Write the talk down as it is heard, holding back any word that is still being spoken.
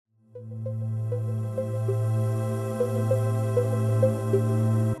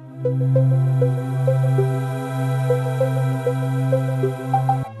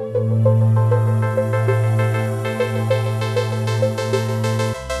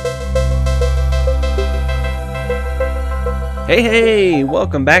Hey,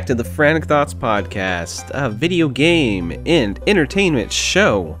 welcome back to the Frantic Thoughts Podcast, a video game and entertainment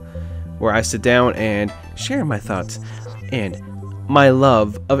show where I sit down and share my thoughts and my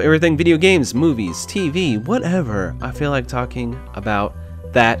love of everything video games, movies, TV, whatever I feel like talking about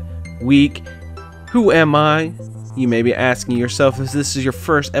that week. Who am I? You may be asking yourself if this is your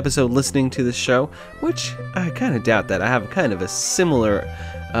first episode listening to the show, which I kind of doubt that. I have kind of a similar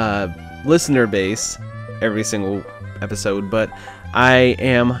listener base every single episode, but I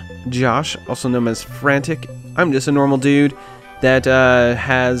am Josh, also known as Frantic. I'm just a normal dude that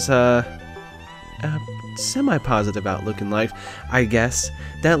has a semi-positive outlook in life, I guess,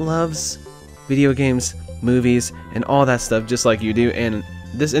 that loves video games, movies, and all that stuff just like you do. And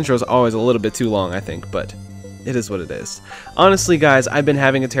this intro is always a little bit too long, I think, but it is what it is. Honestly, guys, I've been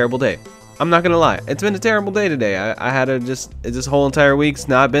having a terrible day. I'm not gonna lie, it's been a terrible day today. I had this whole entire week's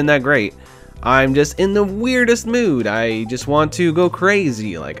not been that great. I'm just in the weirdest mood. I just want to go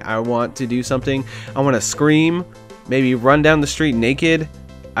crazy. Like, I want to do something. I want to scream, maybe run down the street naked,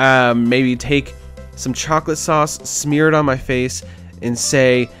 maybe take some chocolate sauce, smear it on my face, and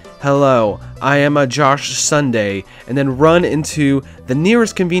say, "Hello, I am a Josh Sunday," and then run into the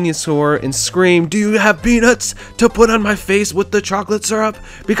nearest convenience store and scream, "Do you have peanuts to put on my face with the chocolate syrup?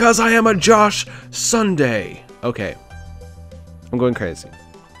 Because I am a Josh Sunday." Okay, I'm going crazy.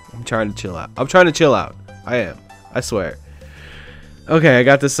 I'm trying to chill out. I am. I swear. Okay, I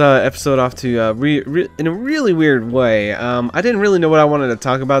got this episode off to in a really weird way. I didn't really know what I wanted to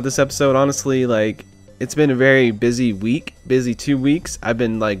talk about this episode, honestly. Like, it's been a very busy week, busy 2 weeks. I've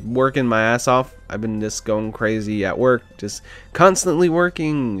been like working my ass off. I've been just going crazy at work, just constantly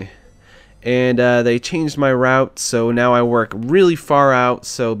working. And they changed my route, so now I work really far out.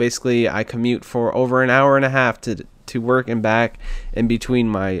 So basically, I commute for over an hour and a half to work and back in between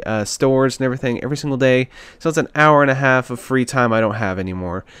my stores and everything every single day. So it's an hour and a half of free time I don't have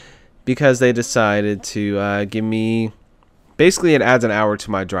anymore because they decided to give me, basically it adds an hour to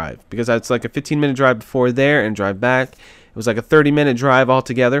my drive because it's like a 15-minute drive before there and drive back. It was like a 30-minute drive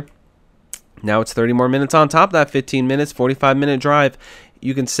altogether. Now it's 30 more minutes on top of that 15 minutes, 45-minute drive.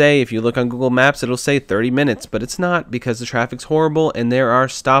 You can say, if you look on Google Maps, it'll say 30 minutes, but it's not because the traffic's horrible and there are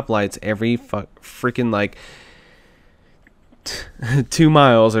stoplights every freaking like 2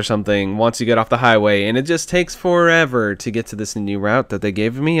 miles or something once you get off the highway, and it just takes forever to get to this new route that they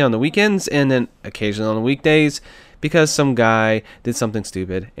gave me on the weekends and then occasionally on the weekdays because some guy did something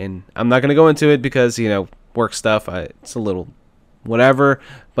stupid. And I'm not going to go into it because, you know, work stuff, it's a little whatever,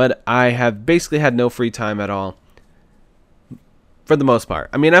 but I have basically had no free time at all for the most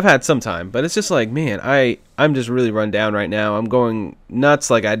part. I mean, I've had some time, but it's just like, man, I'm just really run down right now. I'm going nuts.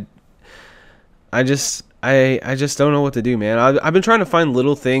 Like, I just don't know what to do, man. I've been trying to find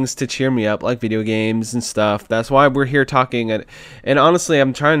little things to cheer me up, like video games and stuff. That's why we're here talking. And honestly,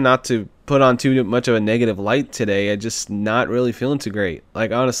 I'm trying not to put on too much of a negative light today. I'm just not really feeling too great.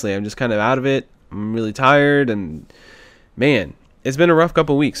 Like, honestly, I'm just kind of out of it. I'm really tired. And, man, it's been a rough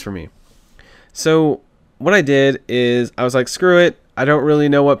couple weeks for me. So what I did is I was like, screw it. I don't really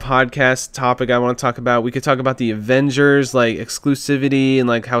know what podcast topic I want to talk about. We could talk about the Avengers, like exclusivity and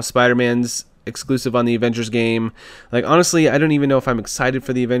like how Spider-Man's exclusive on the Avengers game. Like, honestly, I don't even know if I'm excited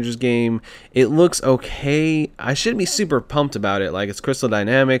for the Avengers game. It looks okay. I shouldn't be super pumped about it. Like, it's Crystal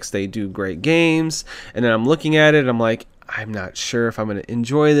Dynamics. They do great games. And then I'm looking at it and I'm like, I'm not sure if I'm going to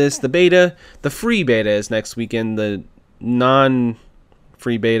enjoy this. The free beta is next weekend. The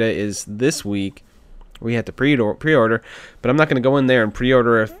non-free beta is this week. We had to pre-order, but I'm not going to go in there and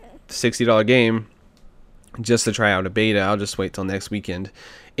pre-order a $60 game just to try out a beta. I'll just wait till next weekend.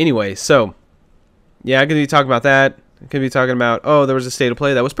 Anyway, so yeah, I could be talking about that. I could be talking about, oh, there was a state of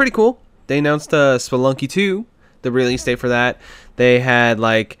play that was pretty cool. They announced Spelunky 2, the release date for that. They had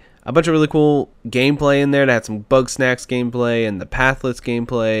like a bunch of really cool gameplay in there. They had some Bugsnax gameplay and the Pathless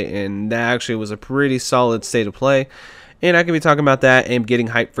gameplay, and that actually was a pretty solid state of play. And I could be talking about that and getting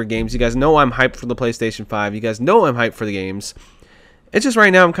hyped for games. You guys know I'm hyped for the PlayStation 5. You guys know I'm hyped for the games. It's just right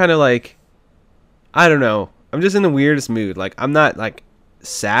now I'm kind of like, I don't know. I'm just in the weirdest mood. Like, I'm not like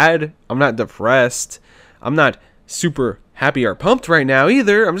sad. I'm not depressed. I'm not super happy or pumped right now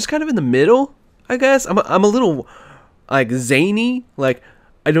either. I'm just kind of in the middle, I guess. I'm a little like zany. Like,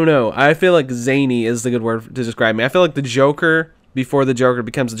 I don't know. I feel like zany is the good word to describe me. I feel like the Joker before the Joker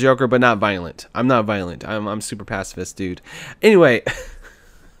becomes the Joker, but not violent. I'm not violent. I'm super pacifist, dude. Anyway,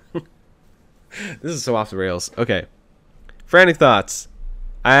 this is so off the rails. Okay. Frantic Thoughts.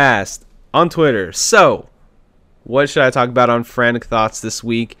 I asked on Twitter, so what should I talk about on Frantic Thoughts this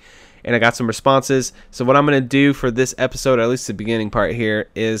week? And I got some responses. So what I'm going to do for this episode, or at least the beginning part here,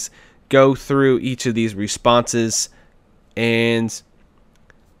 is go through each of these responses and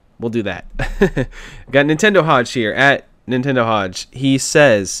we'll do that. Got Nintendo Hodge here at Nintendo Hodge. He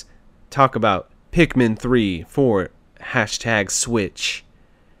says, talk about Pikmin 3 for #Switch.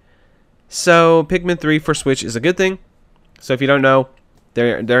 So Pikmin 3 for Switch is a good thing. So if you don't know,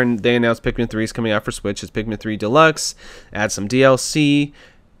 they announced Pikmin 3 is coming out for Switch. It's Pikmin 3 Deluxe. Add some DLC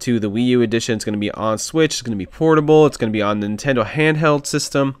to the Wii U edition. It's going to be on Switch. It's going to be portable. It's going to be on the Nintendo handheld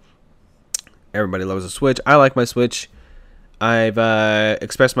system. Everybody loves a Switch. I like my Switch. I've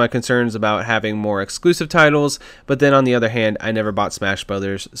expressed my concerns about having more exclusive titles, but then on the other hand, I never bought Smash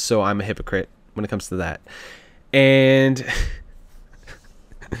Brothers, so I'm a hypocrite when it comes to that. And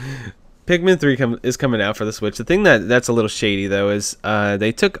Pikmin 3 is coming out for the Switch. The thing that's a little shady, though, is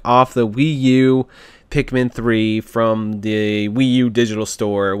they took off the Wii U Pikmin 3 from the Wii U digital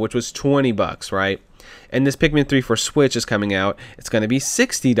store, which was $20, right? And this Pikmin 3 for Switch is coming out. It's going to be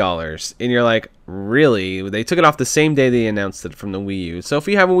 $60. And you're like, really? They took it off the same day they announced it from the Wii U. So if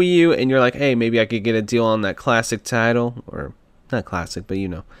you have a Wii U and you're like, hey, maybe I could get a deal on that classic title. Or, not classic, but you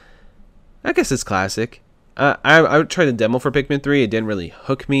know. I guess it's classic. I tried a demo for Pikmin 3. It didn't really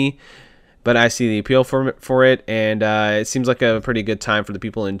hook me. But I see the appeal for it. And it seems like a pretty good time for the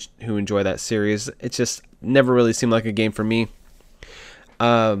people who enjoy that series. It just never really seemed like a game for me.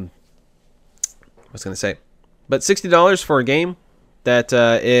 I was going to say, but $60 for a game that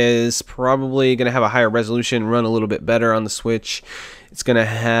is probably going to have a higher resolution, run a little bit better on the Switch. It's going to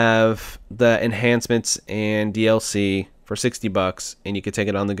have the enhancements and DLC for $60, and you could take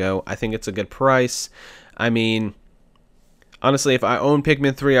it on the go. I think it's a good price. I mean, honestly, if I own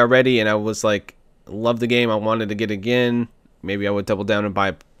Pikmin 3 already and I was like, love the game, I wanted to get it again, maybe I would double down and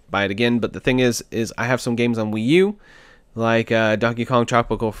buy it again. But the thing is I have some games on Wii U, like Donkey Kong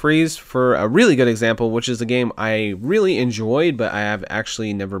Tropical Freeze, for a really good example, which is a game I really enjoyed, but I have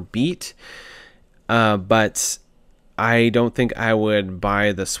actually never beat. But I don't think I would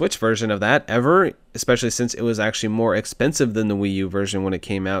buy the Switch version of that ever, especially since it was actually more expensive than the Wii U version when it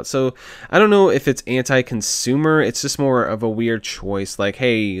came out. So I don't know if it's anti-consumer. It's just more of a weird choice. Like,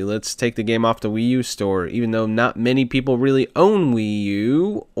 hey, let's take the game off the Wii U store, even though not many people really own Wii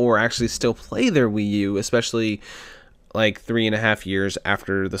U or actually still play their Wii U, especially like 3.5 years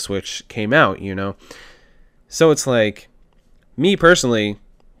after the Switch came out, you know? So it's like, me personally,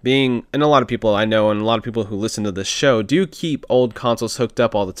 and a lot of people I know and a lot of people who listen to this show do keep old consoles hooked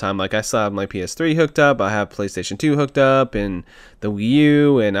up all the time. Like I still have my PS3 hooked up, I have PlayStation 2 hooked up, and the Wii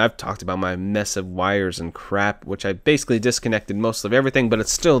U, and I've talked about my mess of wires and crap, which I basically disconnected most of everything, but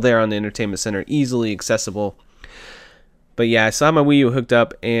it's still there on the Entertainment Center, easily accessible. But yeah, I saw my Wii U hooked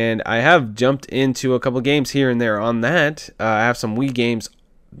up, and I have jumped into a couple games here and there on that. I have some Wii games.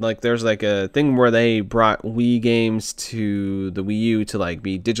 Like, there's like a thing where they brought Wii games to the Wii U to like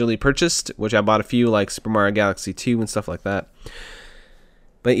be digitally purchased, which I bought a few, like Super Mario Galaxy 2 and stuff like that.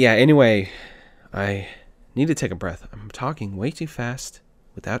 But yeah, anyway, I need to take a breath. I'm talking way too fast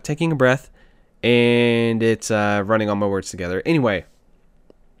without taking a breath, and it's running all my words together. Anyway,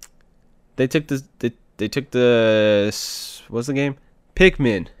 they took what's the game?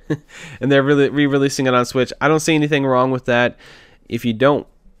 Pikmin. And they're re-releasing it on Switch. I don't see anything wrong with that. If you don't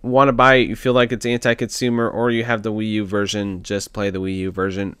want to buy it, you feel like it's anti-consumer, or you have the Wii U version, just play the Wii U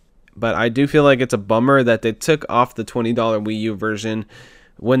version. But I do feel like it's a bummer that they took off the $20 Wii U version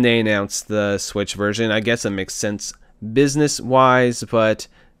when they announced the Switch version. I guess it makes sense business-wise, but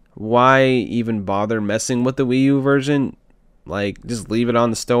why even bother messing with the Wii U version? Like, just leave it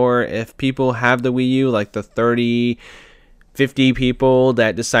on the store. If people have the Wii U, like the 30, 50 people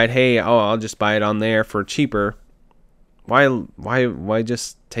that decide, hey, I'll just buy it on there for cheaper, why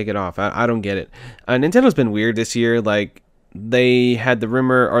just take it off? I don't get it. Nintendo's been weird this year. Like, they had the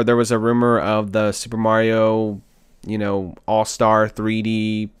rumor, or there was a rumor of the Super Mario, All-Star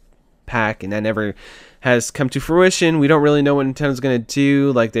 3D pack, and that never has come to fruition. We don't really know what Nintendo's going to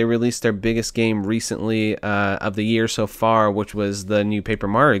do. Like, they released their biggest game recently of the year so far, which was the new Paper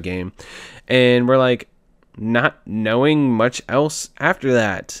Mario game. And we're like, not knowing much else after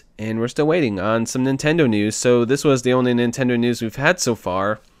that. And we're still waiting on some Nintendo news. So this was the only Nintendo news we've had so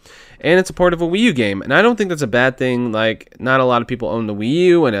far. And it's a port of a Wii U game. And I don't think that's a bad thing. Like, not a lot of people own the Wii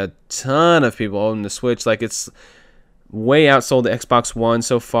U, and a ton of people own the Switch. Like, it's way outsold the Xbox One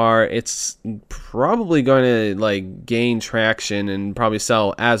so far. It's probably going to like gain traction and probably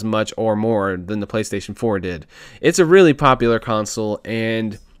sell as much or more than the PlayStation 4 did. It's a really popular console,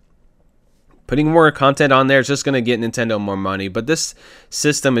 and putting more content on there is just going to get Nintendo more money. But this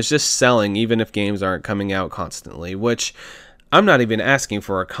system is just selling even if games aren't coming out constantly, which I'm not even asking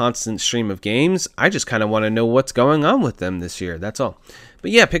for a constant stream of games. I just kind of want to know what's going on with them this year. That's all.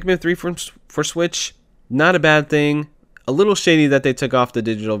 But yeah, Pikmin 3 for Switch, not a bad thing. A little shady that they took off the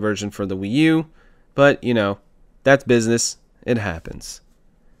digital version for the Wii U, but, you know, that's business. It happens.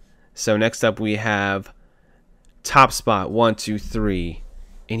 So next up we have Top Spot 123,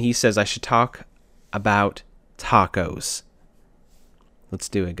 and he says I should talk about tacos. Let's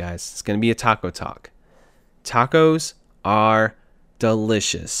do it, guys. It's going to be a taco talk. Tacos are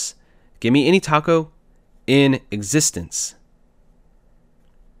delicious. Give me any taco in existence.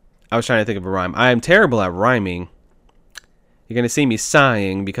 I was trying to think of a rhyme. I am terrible at rhyming. You're going to see me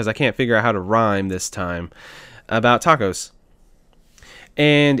sighing because I can't figure out how to rhyme this time about tacos.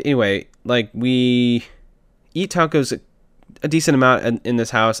 And anyway, like, we eat tacos a decent amount in this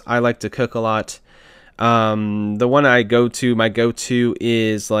house. I like to cook a lot. The one my go-to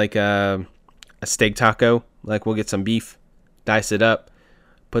is like a steak taco. Like, we'll get some beef, dice it up,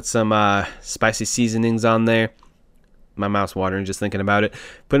 put some spicy seasonings on there. My mouth's watering just thinking about it.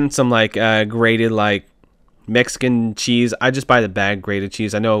 Put in some like grated like Mexican cheese. I just buy the bag grated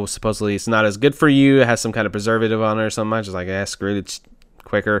cheese. I know supposedly it's not as good for you. It has some kind of preservative on it or something. I just like, screw it, it's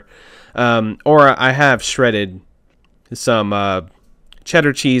quicker. Or I have shredded some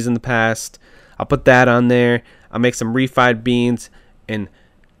cheddar cheese in the past. I'll put that on there. I'll make some refried beans. And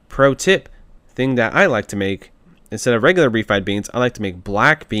pro tip, thing that I like to make, instead of regular refried beans, I like to make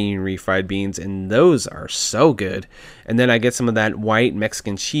black bean refried beans, and those are so good. And then I get some of that white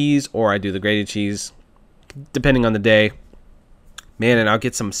Mexican cheese, or I do the grated cheese, depending on the day. Man, and I'll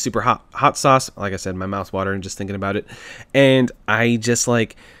get some super hot sauce. Like I said, my mouth's watering just thinking about it. And I just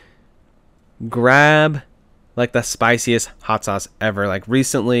like grab like the spiciest hot sauce ever. Like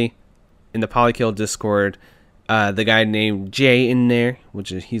recently in the Polykill Discord, the guy named Jay in there,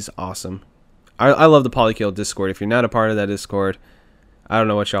 he's awesome. I love the Polykill Discord. If you're not a part of that Discord, I don't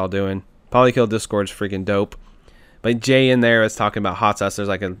know what y'all doing. Polykill Discord's freaking dope. But Jay in there is talking about hot sauce. There's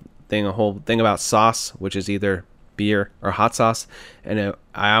like a whole thing about sauce, which is either beer or hot sauce. And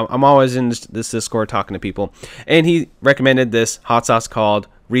I'm always in this Discord talking to people. And he recommended this hot sauce called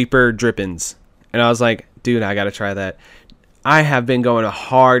Reaper Drippins. And I was like, dude, I got to try that. I have been going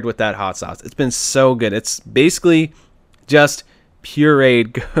hard with that hot sauce. It's been so good. It's basically just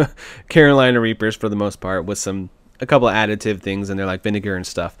pureed Carolina Reapers for the most part, with a couple of additive things in there like vinegar and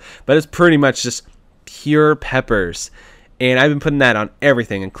stuff. But it's pretty much just pure peppers. And I've been putting that on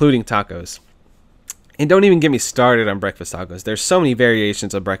everything, including tacos. And don't even get me started on breakfast tacos. There's so many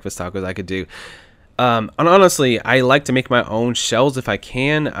variations of breakfast tacos I could do. And honestly, I like to make my own shells if I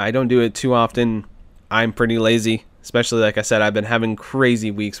can. I don't do it too often. I'm pretty lazy. Especially, like I said, I've been having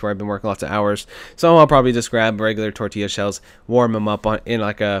crazy weeks where I've been working lots of hours. So I'll probably just grab regular tortilla shells, warm them up in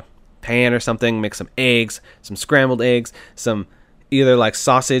like a pan or something, make some eggs, some scrambled eggs, some either like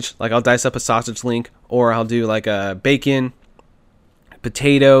sausage, like I'll dice up a sausage link, or I'll do like a bacon,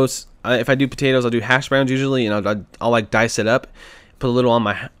 potatoes. If I do potatoes, I'll do hash browns usually, and I'll like dice it up, put a little on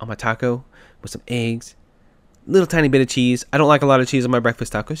my taco with some eggs, little tiny bit of cheese. I don't like a lot of cheese on my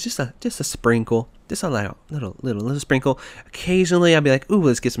breakfast tacos. Just a sprinkle, just a little sprinkle. Occasionally, I'll be like, ooh,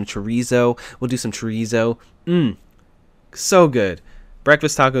 let's get some chorizo. We'll do some chorizo. So good.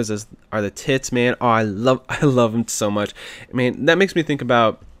 Breakfast tacos are the tits, man. Oh, I love them so much. I mean, that makes me think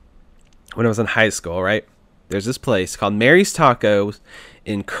about when I was in high school, right? There's this place called Mary's Tacos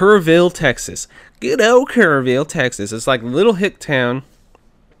in Kerrville, Texas. Good old Kerrville, Texas. It's like a little hick town.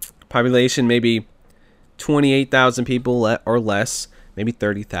 Population maybe 28,000 people or less, maybe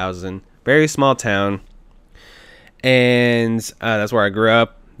 30,000. Very small town. And that's where I grew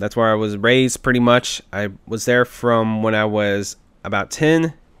up. That's where I was raised pretty much. I was there from when I was about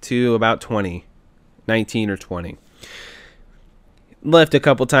 10 to about 20, 19 or 20. Left a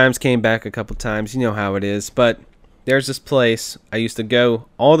couple times, came back a couple times. You know how it is. But there's this place I used to go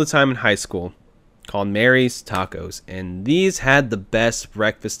all the time in high school called Mary's Tacos. And these had the best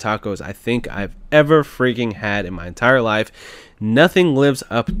breakfast tacos I think I've ever freaking had in my entire life. Nothing lives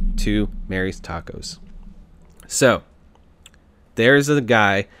up to Mary's Tacos. So, there's a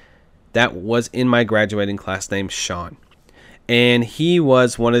guy that was in my graduating class named Sean. And he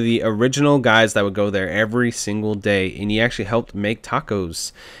was one of the original guys that would go there every single day. And he actually helped make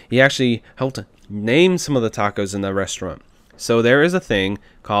tacos. He actually helped name some of the tacos in the restaurant. So there is a thing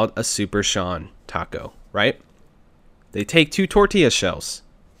called a Super Sean taco, right? They take 2 tortilla shells.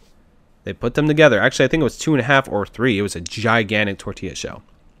 They put them together. Actually, I think it was 2.5 or 3. It was a gigantic tortilla shell.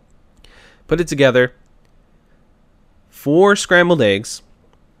 Put it together. 4 scrambled eggs.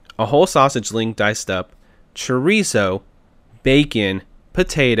 A whole sausage link diced up. Chorizo. Bacon,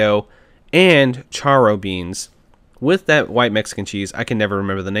 potato, and charro beans with that white Mexican cheese. I can never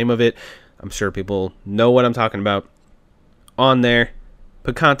remember the name of it. I'm sure people know what I'm talking about. On there,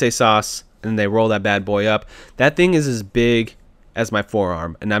 picante sauce, and they roll that bad boy up. That thing is as big as my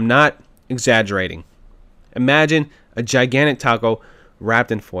forearm, and I'm not exaggerating. Imagine a gigantic taco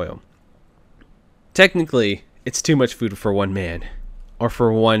wrapped in foil. Technically, it's too much food for one man, or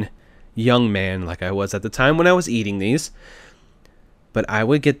for one young man like I was at the time when I was eating these. But I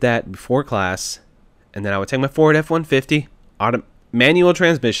would get that before class, and then I would take my Ford F-150, manual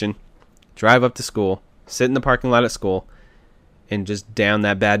transmission, drive up to school, sit in the parking lot at school, and just down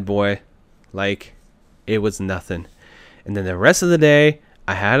that bad boy like it was nothing. And then the rest of the day,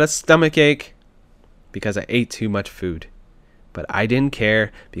 I had a stomach ache because I ate too much food. But I didn't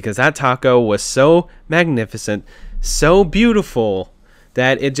care because that taco was so magnificent, so beautiful,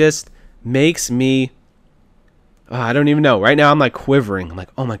 that it just makes me... I don't even know. Right now, I'm like quivering. I'm like,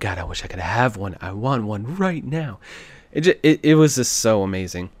 oh my God, I wish I could have one. I want one right now. It was just so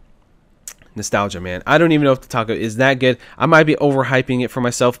amazing. Nostalgia, man. I don't even know if the taco is that good. I might be overhyping it for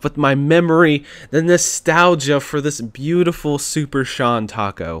myself, but my memory, the nostalgia for this beautiful Super Sean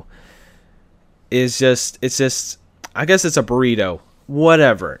taco is just, I guess it's a burrito.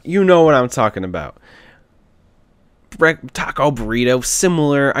 Whatever. You know what I'm talking about. Taco burrito,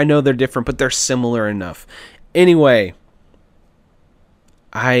 similar. I know they're different, but they're similar enough. Anyway,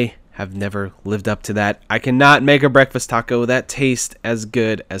 I have never lived up to that. I cannot make a breakfast taco that tastes as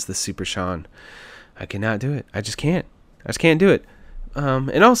good as the Super Sean. I cannot do it. I just can't. I just can't do it.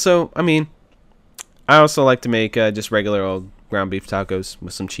 And also, I mean, I also like to make just regular old ground beef tacos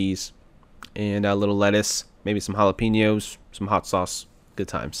with some cheese and a little lettuce, maybe some jalapenos, some hot sauce. Good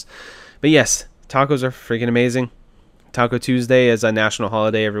times. But yes, tacos are freaking amazing. Taco Tuesday is a national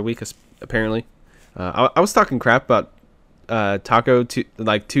holiday every week, apparently. I was talking crap about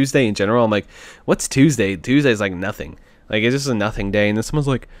like Tuesday in general. I'm like, what's Tuesday? Tuesday's like nothing. Like, it's just a nothing day. And then someone's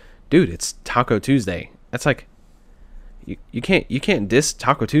like, dude, it's Taco Tuesday. That's like, you can't diss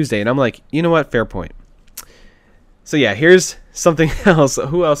Taco Tuesday. And I'm like, you know what? Fair point. So yeah, here's something else.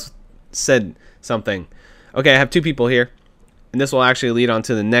 Who else said something? Okay, I have two people here, and this will actually lead on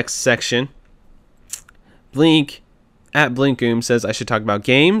to the next section. Blink at Blinkoom says I should talk about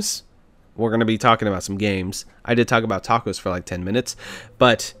games. We're going to be talking about some games. I did talk about tacos for like 10 minutes,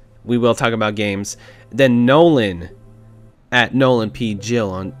 but we will talk about games. Then Nolan at Nolan P. Gill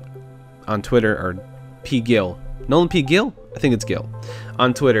on Twitter, or P. Gill. Nolan P. Gill? I think it's Gill.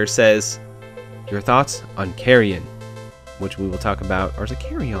 On Twitter says, your thoughts on Carrion, which we will talk about, or is it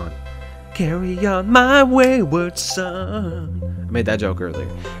Carry On? Carry on my wayward son. I made that joke earlier.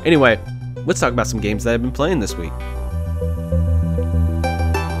 Anyway, let's talk about some games that I've been playing this week.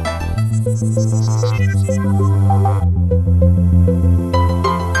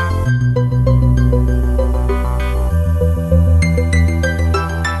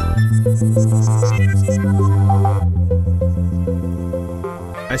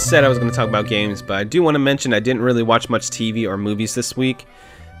 I said I was going to talk about games, but I do want to mention I didn't really watch much TV or movies this week,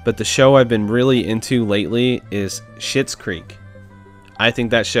 but the show I've been really into lately is Schitt's Creek. I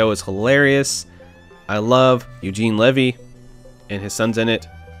think that show is hilarious. I love Eugene Levy, and his son's in it.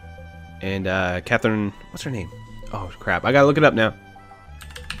 And Catherine, what's her name? Oh crap, I gotta look it up now.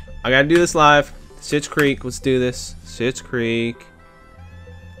 I gotta do this live. Schitt's Creek, let's do this. Schitt's Creek.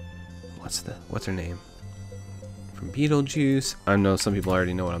 What's her name? From Beetlejuice. I know some people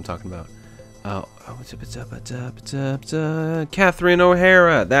already know what I'm talking about. Catherine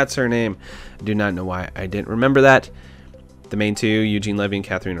O'Hara, that's her name. I do not know why I didn't remember that. The main two, Eugene Levy and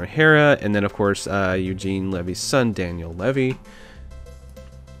Catherine O'Hara, and then of course Eugene Levy's son, Daniel Levy.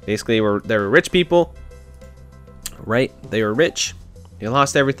 Basically, they were rich people, right? They were rich. They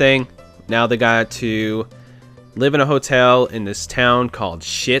lost everything. Now they got to live in a hotel in this town called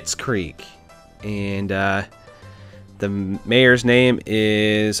Schitt's Creek. And the mayor's name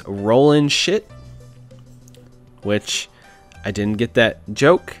is Roland Schitt, which I didn't get that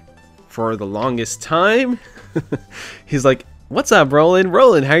joke for the longest time. He's like, what's up, Roland?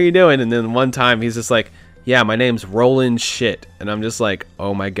 Roland, how you doing? And then one time he's just like, yeah, my name's Roland Schitt. And I'm just like,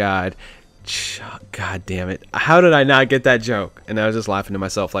 oh my God. God damn it. How did I not get that joke? And I was just laughing to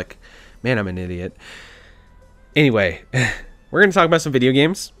myself like, man, I'm an idiot. Anyway, we're going to talk about some video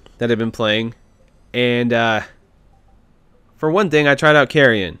games that I've been playing. And for one thing, I tried out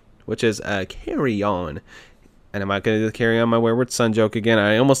Carrion, which is Carry On. And I'm not going to do the Carry On My Wayward Son joke again.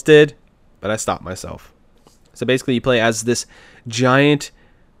 I almost did, but I stopped myself. So basically, you play as this giant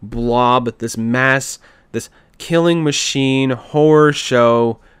blob, this mass, this killing machine horror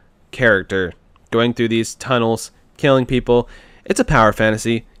show character going through these tunnels, killing people. It's a power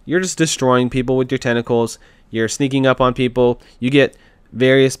fantasy. You're just destroying people with your tentacles. You're sneaking up on people. You get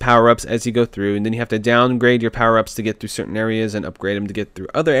various power-ups as you go through, and then you have to downgrade your power-ups to get through certain areas and upgrade them to get through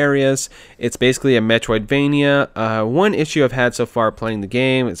other areas. It's basically a Metroidvania. One issue I've had so far playing the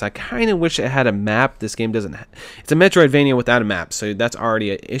game is I kind of wish it had a map. This game doesn't. It's a Metroidvania without a map, so that's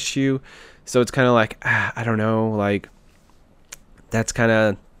already an issue. So it's kind of like, I don't know, like that's kind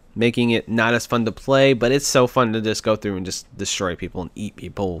of making it not as fun to play, but it's so fun to just go through and just destroy people and eat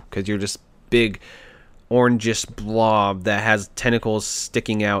people because you're just big orangish blob that has tentacles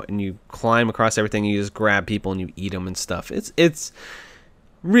sticking out, and you climb across everything and you just grab people and you eat them and stuff. It's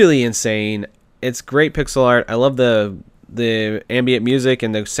really insane. It's great pixel art. I love the ambient music,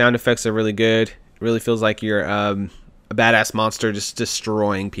 and the sound effects are really good. It really feels like you're a badass monster just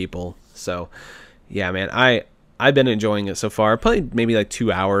destroying people. So yeah, man, I've been enjoying it so far. I played maybe like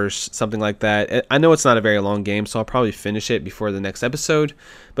 2 hours, something like that. I know it's not a very long game, so I'll probably finish it before the next episode.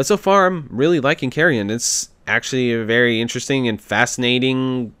 But so far, I'm really liking Carrion. It's actually a very interesting and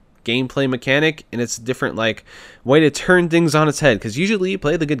fascinating gameplay mechanic, and it's a different like way to turn things on its head. Because usually you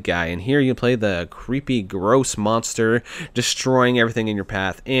play the good guy, and here you play the creepy, gross monster destroying everything in your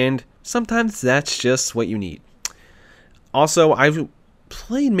path. And sometimes that's just what you need. Also, I've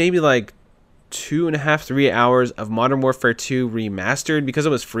played maybe like 2.5 3 hours of Modern Warfare 2 Remastered because it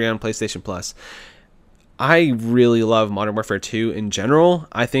was free on PlayStation Plus. I really love Modern Warfare 2 in general.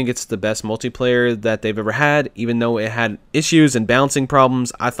 I think it's the best multiplayer that they've ever had, even though it had issues and balancing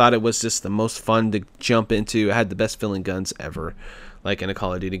problems. I thought it was just the most fun to jump into. It had the best feeling guns ever, like in a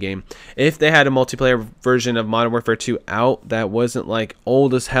Call of Duty game. If they had a multiplayer version of Modern Warfare 2 out that wasn't like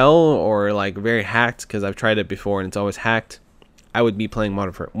old as hell or like very hacked, because I've tried it before and it's always hacked, I would be playing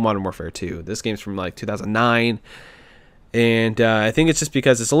Modern Warfare 2. This game's from like 2009, and I think it's just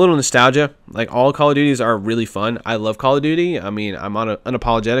because it's a little nostalgia. Like, all Call of Duties are really fun. I love Call of Duty. I mean, I'm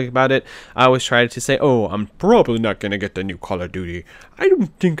unapologetic about it. I always try to say, oh, I'm probably not going to get the new Call of Duty. I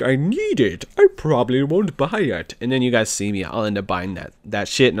don't think I need it. I probably won't buy it. And then you guys see me, I'll end up buying that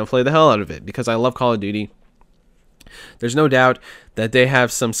shit, and I'll play the hell out of it because I love Call of Duty. There's no doubt that they have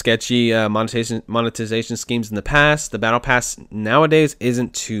some sketchy monetization schemes in the past. The Battle Pass nowadays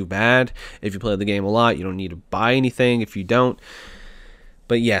isn't too bad. If you play the game a lot, you don't need to buy anything if you don't.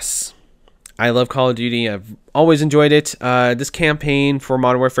 But yes, I love Call of Duty. I've always enjoyed it. This campaign for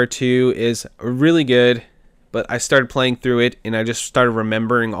Modern Warfare 2 is really good, but I started playing through it, and I just started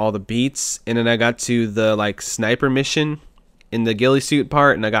remembering all the beats, and then I got to the like sniper mission in the ghillie suit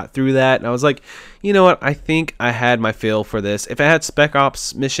part, and I got through that, and I was like, you know what, I think I had my feel for this. If it had Spec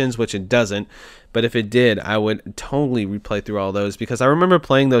Ops missions, which it doesn't, but if it did, I would totally replay through all those, because I remember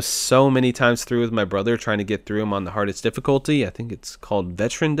playing those so many times through with my brother, trying to get through them on the hardest difficulty. I think it's called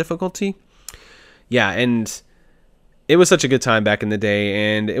Veteran difficulty. Yeah, and it was such a good time back in the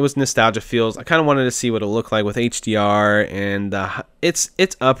day, and it was nostalgia feels. I kind of wanted to see what it looked like with HDR, and it's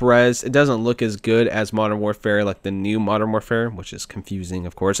up-res. It doesn't look as good as Modern Warfare, like the new Modern Warfare, which is confusing,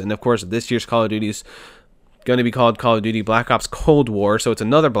 of course. And of course, this year's Call of Duty is going to be called Call of Duty Black Ops Cold War, so it's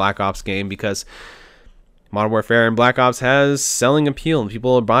another Black Ops game because Modern Warfare and Black Ops has selling appeal, and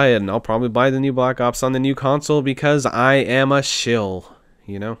people will buy it, and I'll probably buy the new Black Ops on the new console because I am a shill,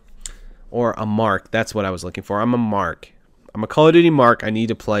 you know? Or a mark. That's what I was looking for. I'm a mark. I'm a Call of Duty mark. I need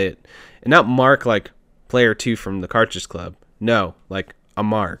to play it. And not mark like player 2 from the Cartridge Club. No, like a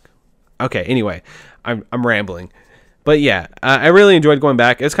mark. Okay, anyway. I'm rambling. But yeah, I really enjoyed going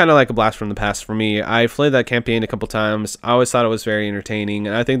back. It's kind of like a blast from the past for me. I played that campaign a couple times. I always thought it was very entertaining.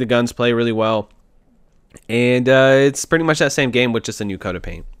 And I think the guns play really well. And it's pretty much that same game with just a new coat of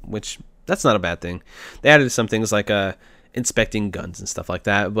paint. Which, that's not a bad thing. They added some things like inspecting guns and stuff like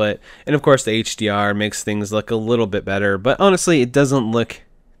that, and of course the HDR makes things look a little bit better, but honestly it doesn't look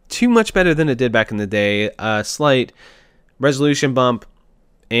too much better than it did back in the day. A slight resolution bump,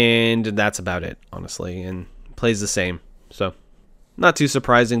 and that's about it, honestly, and plays the same, so not too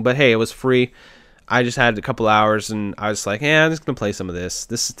surprising. But hey, it was free. I just had a couple hours and I was like, yeah, I'm just gonna play some of this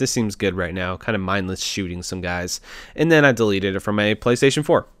seems good right now, kind of mindless shooting some guys, and then I deleted it from my PlayStation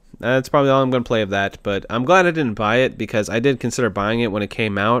 4. That's probably all I'm going to play of that, but I'm glad I didn't buy it because I did consider buying it when it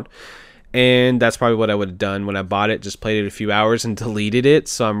came out, and that's probably what I would have done when I bought it, just played it a few hours and deleted it,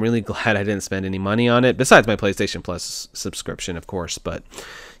 so I'm really glad I didn't spend any money on it, besides my PlayStation Plus subscription, of course. But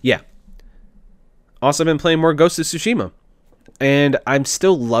yeah. Also been playing more Ghost of Tsushima, and I'm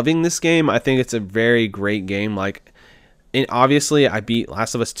still loving this game. I think it's a very great game. Like, and obviously I beat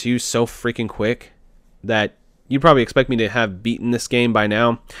Last of Us 2 so freaking quick that you probably expect me to have beaten this game by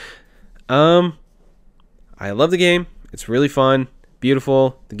now. I love the game. It's really fun,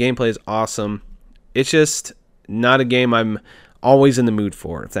 beautiful. The gameplay is awesome. It's just not a game I'm always in the mood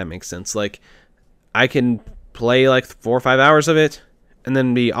for, if that makes sense. Like, I can play like 4 or 5 hours of it, and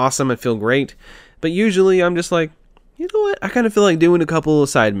then be awesome and feel great. But usually I'm just like, you know what? I kind of feel like doing a couple of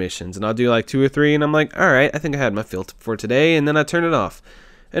side missions, and I'll do like 2 or 3, and I'm like, all right, I think I had my fill for today, and then I turn it off.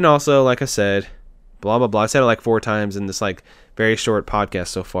 And also, like I said, blah blah blah. I said it like 4 times in this like very short podcast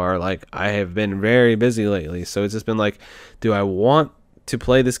so far. Like, I have been very busy lately, so it's just been like, do I want to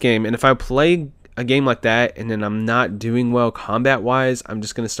play this game? And if I play a game like that and then I'm not doing well combat wise, I'm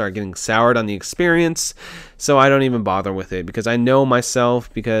just going to start getting soured on the experience. So I don't even bother with it, because I know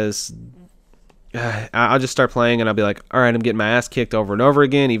myself, because I'll just start playing and I'll be like, all right, I'm getting my ass kicked over and over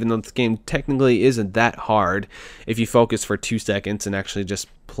again, even though this game technically isn't that hard if you focus for 2 seconds and actually just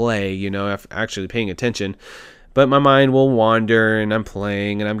play, you know, actually paying attention. But my mind will wander, and I'm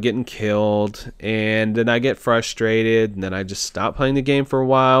playing and I'm getting killed, and then I get frustrated, and then I just stop playing the game for a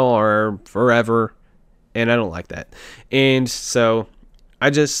while or forever, and I don't like that. And so I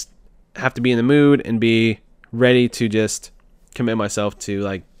just have to be in the mood and be ready to just commit myself to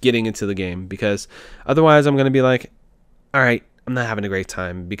like getting into the game, because otherwise I'm going to be like, all right, I'm not having a great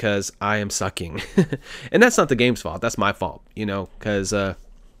time because I am sucking. And that's not the game's fault. That's my fault, you know, because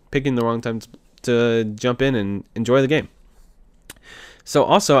picking the wrong time to jump in and enjoy the game. So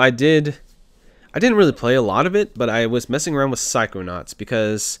also I didn't really play a lot of it, but I was messing around with Psychonauts,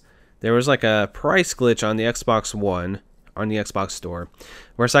 because there was like a price glitch on the Xbox One, on the Xbox store,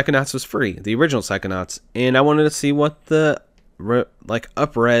 where Psychonauts was free, the original Psychonauts, and I wanted to see what the like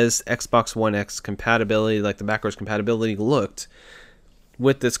up-res Xbox One X compatibility, like the backwards compatibility, looked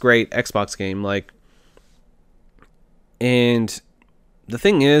with this great Xbox game. Like, and the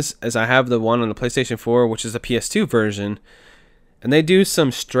thing is I have the one on the PlayStation 4, which is a PS2 version, and they do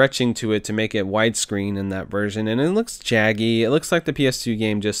some stretching to it to make it widescreen in that version, and it looks jaggy. It looks like the PS2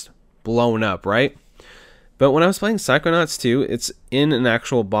 game just blown up, right? But when I was playing Psychonauts 2, it's in an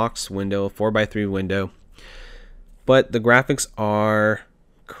actual box window, a 4x3 window, but the graphics are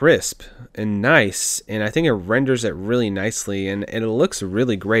crisp and nice, and I think it renders it really nicely, and it looks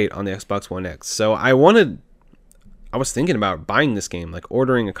really great on the Xbox One X. So I was thinking about buying this game, like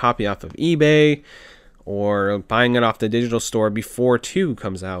ordering a copy off of eBay or buying it off the digital store before 2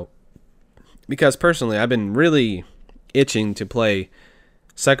 comes out, because personally I've been really itching to play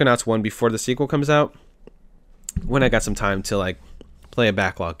Psychonauts 1 before the sequel comes out, when I got some time to like play a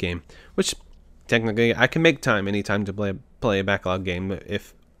backlog game, which technically I can make time anytime to play a backlog game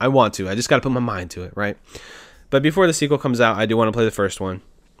if I want to. I just got to put my mind to it, right? But before the sequel comes out, I do want to play the first one.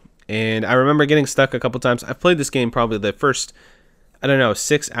 And I remember getting stuck a couple times. I've played this game probably the first, I don't know,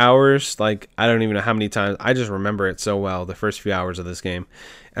 6 hours. Like, I don't even know how many times. I just remember it so well, the first few hours of this game.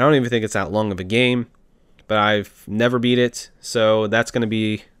 And I don't even think it's that long of a game, but I've never beat it. So that's going to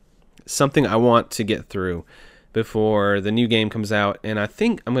be something I want to get through before the new game comes out. And I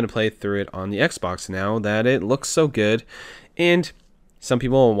think I'm going to play through it on the Xbox now that it looks so good. And some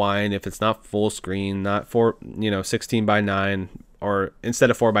people will whine if it's not full screen, not 16:9, or instead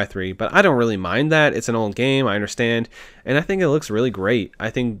of 4x3, but I don't really mind that. It's an old game, I understand, and I think it looks really great. I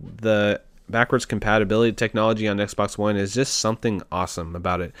think the backwards compatibility technology on Xbox One is just something awesome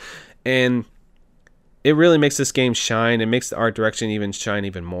about it, and it really makes this game shine. It makes the art direction even shine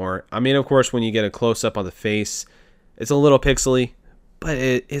even more. I mean, of course, when you get a close-up on the face, it's a little pixely, but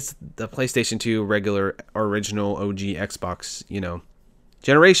it's the PlayStation 2 regular, original, OG Xbox,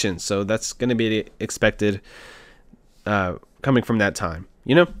 generation, so that's going to be expected coming from that time,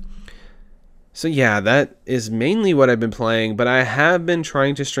 So yeah, that is mainly what I've been playing, but I have been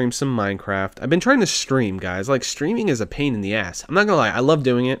trying to stream some Minecraft. I've been trying to stream, guys. Like, streaming is a pain in the ass. I'm not gonna lie, I love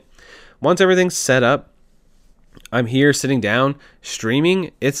doing it. Once everything's set up, I'm here sitting down, streaming,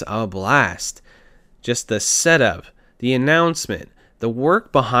 it's a blast. Just the setup, the announcement, the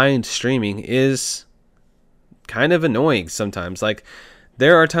work behind streaming is kind of annoying sometimes. Like,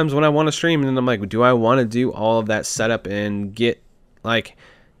 there are times when I want to stream and I'm like, do I want to do all of that setup and get like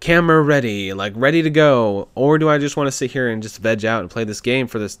camera ready, like ready to go, or do I just want to sit here and just veg out and play this game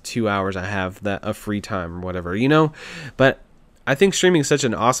for this 2 hours I have that of free time or whatever, But I think streaming is such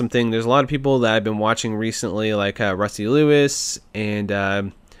an awesome thing. There's a lot of people that I've been watching recently, like Rusty Lewis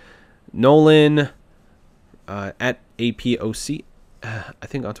and Nolan at APOC, I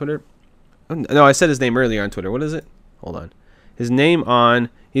think on Twitter. No, I said his name earlier on Twitter. What is it? Hold on. His name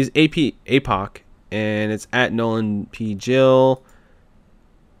he's APOC, and it's at Nolan P. Jill.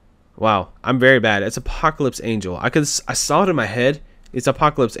 Wow, I'm very bad. It's Apocalypse Angel. I saw it in my head. It's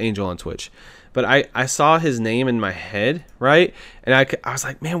Apocalypse Angel on Twitch. But I saw his name in my head, right? And I was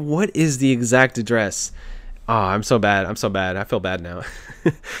like, man, what is the exact address? Oh, I'm so bad. I feel bad now.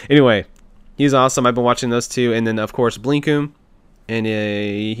 Anyway, he's awesome. I've been watching those two. And then, of course, Blinkum. And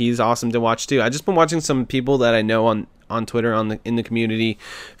he's awesome to watch, too. I've just been watching some people that I know on on Twitter in the community,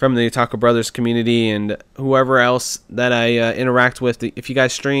 from the Otaku Brothers community, and whoever else that I interact with. If you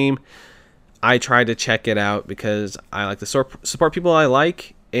guys stream, I try to check it out because I like to support people I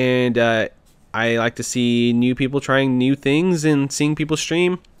like, and I like to see new people trying new things, and seeing people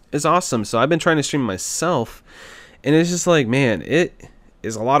stream is awesome. So I've been trying to stream myself, and it's just like, man, it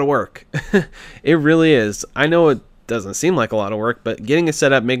is a lot of work. It really is. I know it doesn't seem like a lot of work, but getting it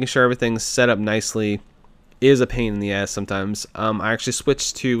set up, making sure everything's set up nicely is a pain in the ass sometimes. I actually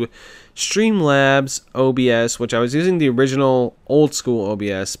switched to Streamlabs OBS, which I was using the original old school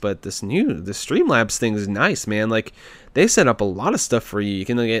OBS, but the Streamlabs thing is nice, man. Like, they set up a lot of stuff for you. You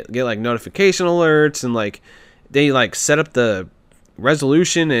can get like notification alerts, and like they like set up the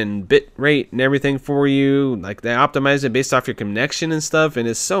resolution and bit rate and everything for you. Like, they optimize it based off your connection and stuff, and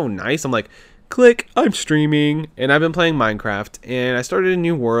it's so nice. I'm like, click, I'm streaming, and I've been playing Minecraft, and I started a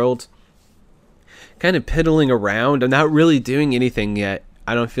new world, kind of piddling around. I'm not really doing anything yet,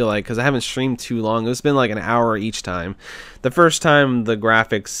 I don't feel like, because I haven't streamed too long. It's been like an hour each time. The first time the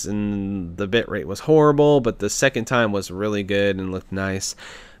graphics and the bitrate was horrible, but the second time was really good and looked nice.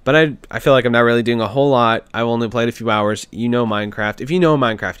 But I feel like I'm not really doing a whole lot. I've only played a few hours. You know Minecraft. If you know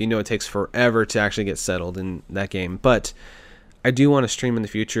Minecraft, you know it takes forever to actually get settled in that game. But I do want to stream in the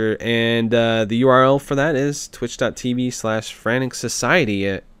future, and the URL for that is twitch.tv/Frantic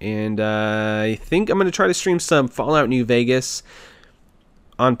Society. And I think I'm going to try to stream some Fallout New Vegas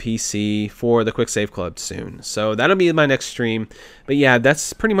on PC for the Quick Save Club soon. So that'll be my next stream. But yeah,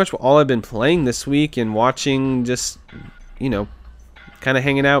 that's pretty much all I've been playing this week and watching, just, you know, kind of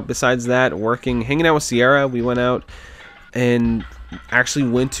hanging out. Besides that, hanging out with Sierra. We went out and actually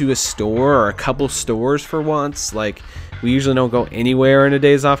went to a store, or a couple stores for once. Like, we usually don't go anywhere in the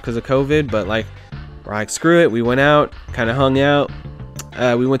days off because of COVID, but like, we're like, screw it. We went out, kind of hung out.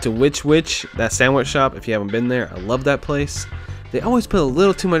 We went to Witch, that sandwich shop. If you haven't been there, I love that place. They always put a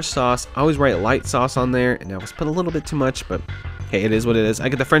little too much sauce. I always write light sauce on there, and I always put a little bit too much, but hey, it is what it is. I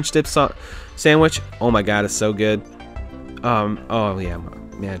get the French dip sandwich. Oh my god, it's so good. Oh yeah,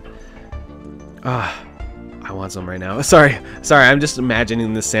 man. I want some right now. Sorry, I'm just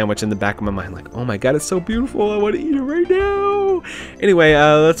imagining this sandwich in the back of my mind, like, oh my god, it's so beautiful, I want to eat it right now. Anyway,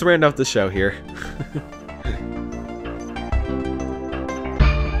 let's round off the show here.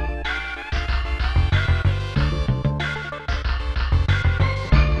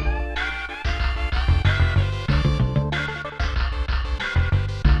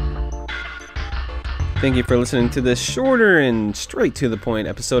 Thank you for listening to this shorter and straight to the point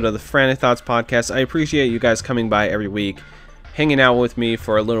episode of the Frantic Thoughts Podcast. I appreciate you guys coming by every week, hanging out with me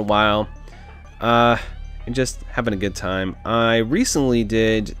for a little while, and just having a good time. I recently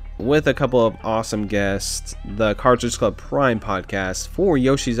did, with a couple of awesome guests, the Cartridge Club Prime podcast for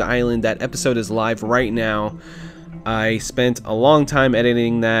Yoshi's Island. That episode is live right now. I spent a long time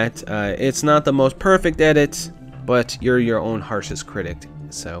editing that. It's not the most perfect edit, but you're your own harshest critic,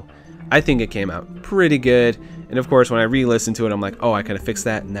 so I think it came out pretty good. And of course, when I re-listen to it, I'm like, oh, I could have fixed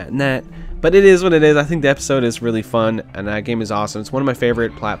that and that and that. But it is what it is. I think the episode is really fun, and that game is awesome. It's one of my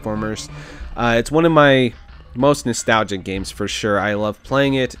favorite platformers. It's one of my most nostalgic games for sure. I love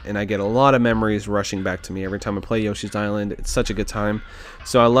playing it, and I get a lot of memories rushing back to me every time I play Yoshi's Island. It's such a good time.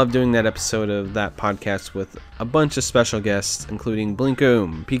 So I love doing that episode of that podcast with a bunch of special guests, including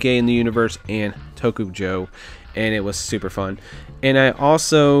Blinkoom, PK in the Universe, and Toku Joe. And it was super fun. And I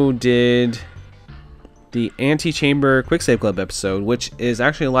also did the Anti-Chamber Quick Save Club episode, which is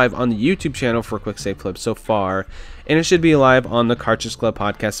actually live on the YouTube channel for Quick Save Club so far, and it should be live on the Cartridge Club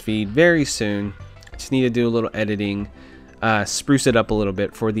podcast feed very soon. I just need to do a little editing, spruce it up a little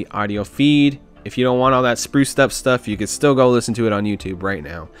bit for the audio feed. If you don't want all that spruced up stuff, you can still go listen to it on YouTube right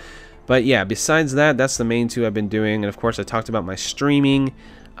now. But yeah, besides that, that's the main two I've been doing. And of course, I talked about my streaming.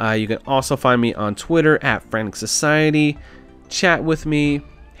 You can also find me on Twitter at Frantic Society. Chat with me,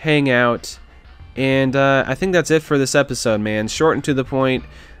 hang out, and I think that's it for this episode, man. Short and to the point.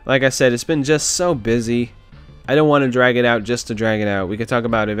 Like I said, it's been just so busy. I don't want to drag it out just to drag it out. We could talk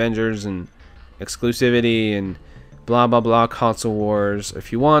about Avengers and exclusivity and blah blah blah, console wars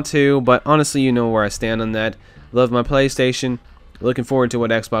if you want to, but honestly, you know where I stand on that. Love my PlayStation. Looking forward to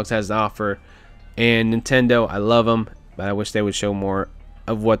what Xbox has to offer, and Nintendo. I love them, but I wish they would show more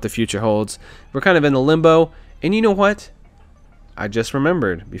of what the future holds. We're kind of in the limbo, and you know what? I just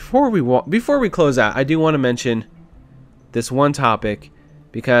remembered, before we close out, I do want to mention this one topic,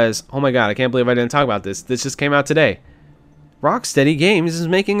 because oh my god, I can't believe I didn't talk about this. This just came out today. Rocksteady Games is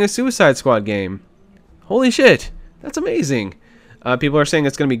making a Suicide Squad game. Holy shit, that's amazing. People are saying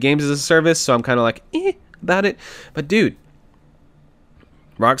it's going to be games as a service, so I'm kind of like about it. But dude,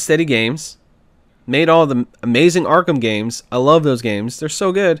 Rocksteady Games made all the amazing Arkham games. I love those games. They're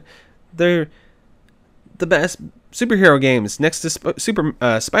so good. They're the best superhero games next to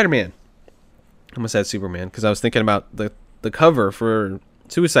Spider-Man. I almost said Superman because I was thinking about the cover for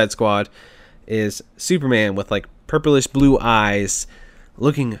Suicide Squad is Superman with like purplish blue eyes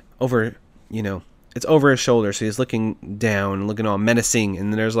looking over, it's over his shoulder, so he's looking down, looking all menacing,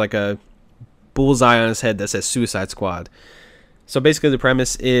 and then there's like a bullseye on his head that says Suicide Squad. So basically the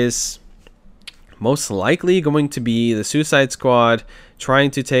premise is most likely going to be the Suicide Squad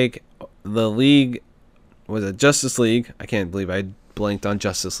trying to take the League, was it Justice League? I can't believe I blanked on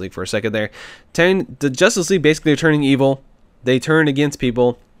Justice League for a second there. The Justice League basically are turning evil. They turn against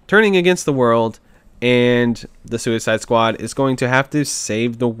people, turning against the world, and the Suicide Squad is going to have to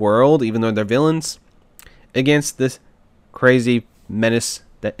save the world, even though they're villains, against this crazy menace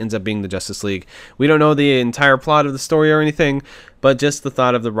that ends up being the Justice League. We don't know the entire plot of the story or anything, but just the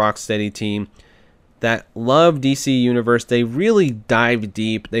thought of the Rocksteady team that love DC Universe. They really dive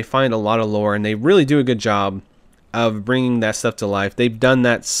deep. They find a lot of lore, and they really do a good job of bringing that stuff to life. They've done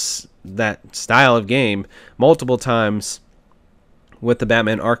that style of game multiple times with the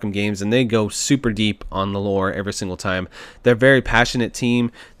Batman Arkham games, and they go super deep on the lore every single time. They're a very passionate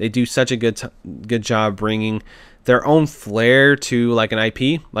team. They do such a good job bringing their own flair to like an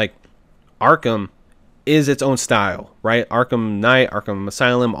IP. Like Arkham is its own style, right? Arkham Knight, Arkham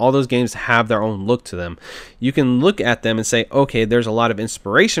Asylum, all those games have their own look to them. You can look at them and say, okay, there's a lot of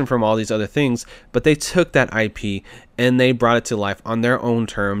inspiration from all these other things, but they took that IP and they brought it to life on their own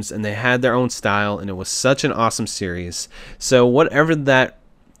terms, and they had their own style, and it was such an awesome series. So whatever that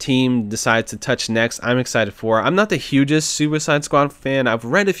team decides to touch next, I'm excited for. I'm not the hugest Suicide Squad fan. I've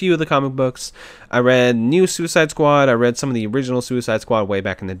read a few of the comic books. I read New Suicide Squad. I read some of the original Suicide Squad way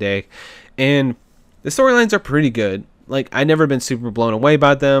back in the day, and the storylines are pretty good. Like, I've never been super blown away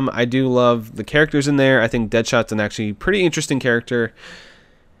by them. I do love the characters in there. I think Deadshot's an actually pretty interesting character.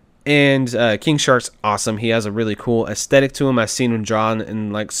 And King Shark's awesome. He has a really cool aesthetic to him. I've seen him drawn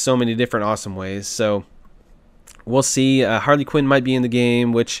in like so many different awesome ways. So we'll see. Harley Quinn might be in the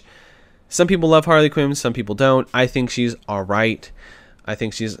game, which some people love Harley Quinn, some people don't. I think she's alright. I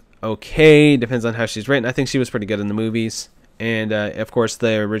think she's okay. Depends on how she's written. I think she was pretty good in the movies. And, of course,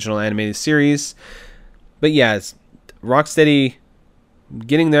 the original animated series. But yeah, it's Rocksteady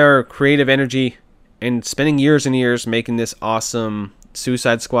getting their creative energy and spending years and years making this awesome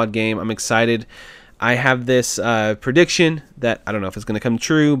Suicide Squad game. I'm excited. I have this prediction that I don't know if it's going to come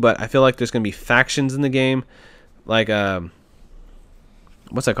true, but I feel like there's going to be factions in the game. Like,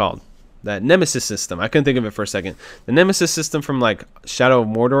 what's that called? That Nemesis system. I couldn't think of it for a second. The Nemesis system from like Shadow of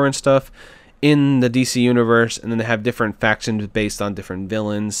Mordor and stuff in the DC universe, and then they have different factions based on different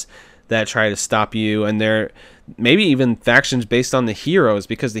villains that try to stop you, and they're maybe even factions based on the heroes,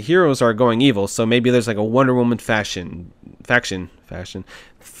 because the heroes are going evil. So maybe there's like a Wonder Woman faction.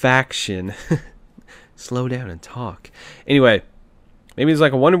 Slow down and talk. Anyway, maybe there's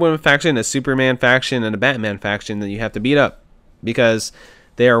like a Wonder Woman faction, a Superman faction, and a Batman faction that you have to beat up because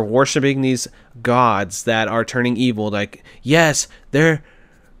they are worshiping these gods that are turning evil. Like, yes, they're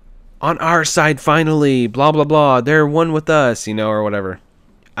on our side finally, blah blah blah, they're one with us, or whatever.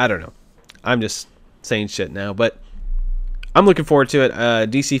 I don't know, I'm just saying shit now, but I'm looking forward to it.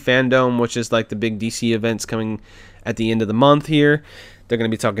 DC Fandom, which is like the big DC events coming at the end of the month here, they're going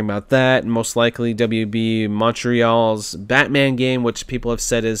to be talking about that, and most likely WB Montreal's Batman game, which people have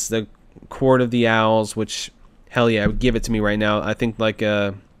said is the Court of the Owls, which hell yeah, give it to me right now. I think like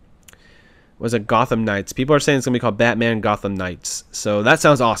was it Gotham Knights? People are saying it's going to be called Batman Gotham Knights. So that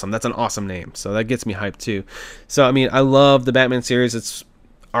sounds awesome. That's an awesome name. So that gets me hyped too. So, I mean, I love the Batman series. It's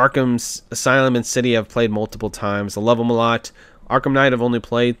Arkham's Asylum and City I've played multiple times. I love them a lot. Arkham Knight I've only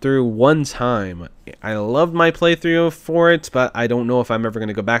played through one time. I loved my playthrough for it, but I don't know if I'm ever going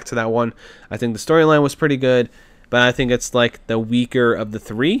to go back to that one. I think the storyline was pretty good, but I think it's like the weaker of the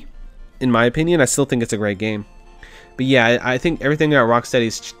three, in my opinion. I still think it's a great game. But yeah, I think everything that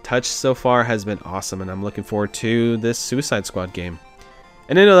Rocksteady's touched so far has been awesome, and I'm looking forward to this Suicide Squad game.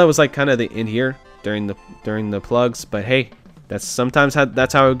 And I know that was like kind of the end here during the plugs, but hey, that's sometimes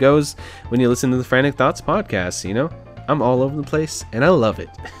that's how it goes when you listen to the Frantic Thoughts podcast. I'm all over the place, and I love it.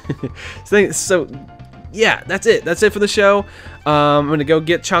 So yeah, that's it. That's it for the show. I'm gonna go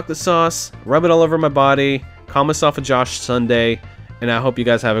get chocolate sauce, rub it all over my body, call myself a Josh Sunday. And I hope you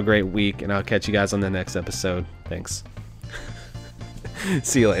guys have a great week, and I'll catch you guys on the next episode. Thanks.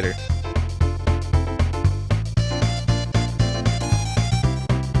 See you later.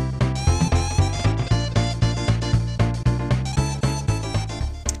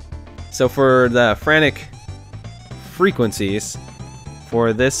 So for the frantic frequencies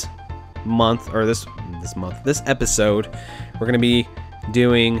for this month, or this episode, we're gonna be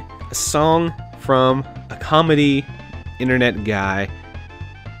doing a song from a comedy internet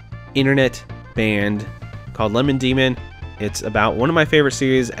band called Lemon Demon. It's about one of my favorite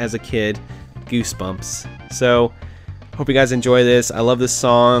series as a kid, Goosebumps. So hope you guys enjoy this. I love this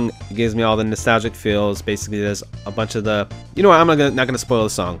song. It gives me all the nostalgic feels. Basically, there's a bunch of the... You know what? I'm not gonna spoil the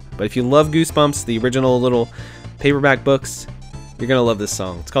song. But if you love Goosebumps, the original little paperback books, you're gonna love this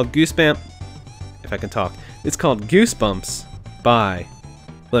song. It's called Goosebumps. If I can talk. It's called Goosebumps by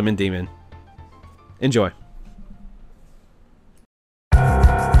Lemon Demon. Enjoy.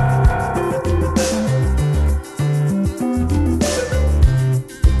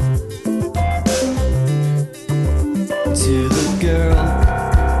 To the girl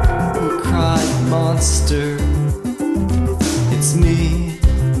who cried monster, it's me,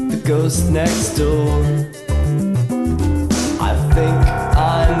 the ghost next door. I think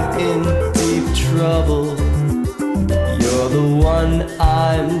I'm in deep trouble. You're the one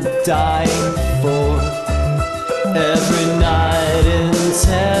I'm dying for. Every night in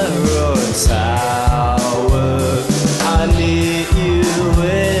Terror Tower, I meet you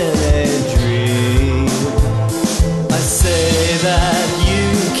in a dream. I say that you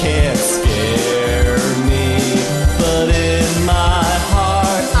can't scare me, but in my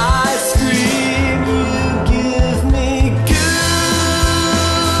heart I scream. You give me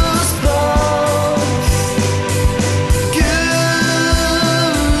goosebumps,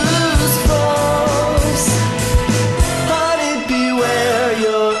 goosebumps. Honey, beware,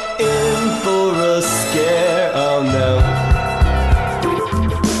 you're in for a scare. Oh no.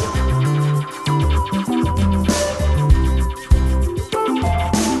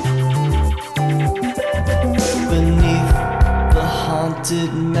 Beneath the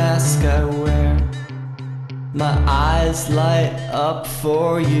haunted mask I wear, my eyes light up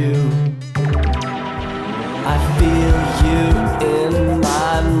for you. I feel you in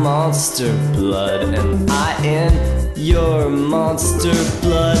my monster blood, and I in your monster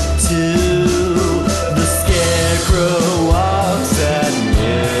blood too.